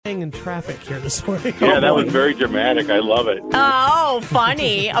in traffic here this morning. Yeah, that was very dramatic. I love it. Oh,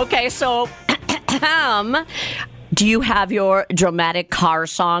 funny. Okay, so do you have your dramatic car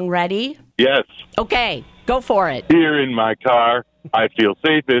song ready? Yes. Okay, go for it. Here in my car, I feel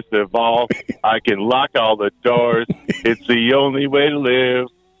safest of all. I can lock all the doors. It's the only way to live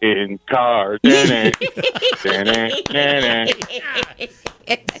in cars. Take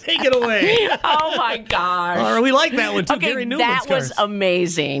it away. Oh, my gosh. All right, we like that one, too. Okay, Gary Newman's that was cars.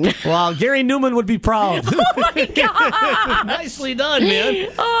 amazing. Wow, Gary Newman would be proud. Oh, my God. Nicely done, man.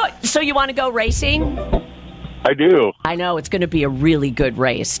 So you want to go racing? I do. I know it's going to be a really good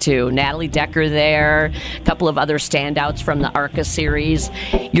race, too. Natalie Decker there, a couple of other standouts from the ARCA series.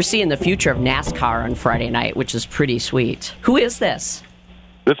 You're seeing the future of NASCAR on Friday night, which is pretty sweet. Who is this?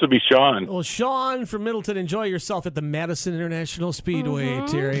 This would be Shawn. Well, Shawn from Middleton, enjoy yourself at the Madison International Speedway,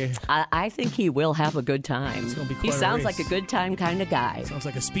 Terry. I think he will have a good time. It's gonna be quite He a sounds race. like a good time kind of guy. Sounds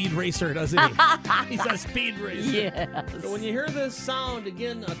like a speed racer, doesn't he? He's a speed racer. Yes. So when you hear this sound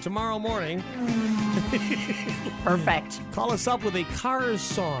again tomorrow morning, Perfect. call us up with a Cars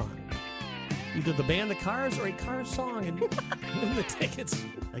song. Either the band The Cars or a Cars song, and win the tickets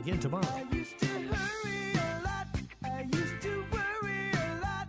again tomorrow.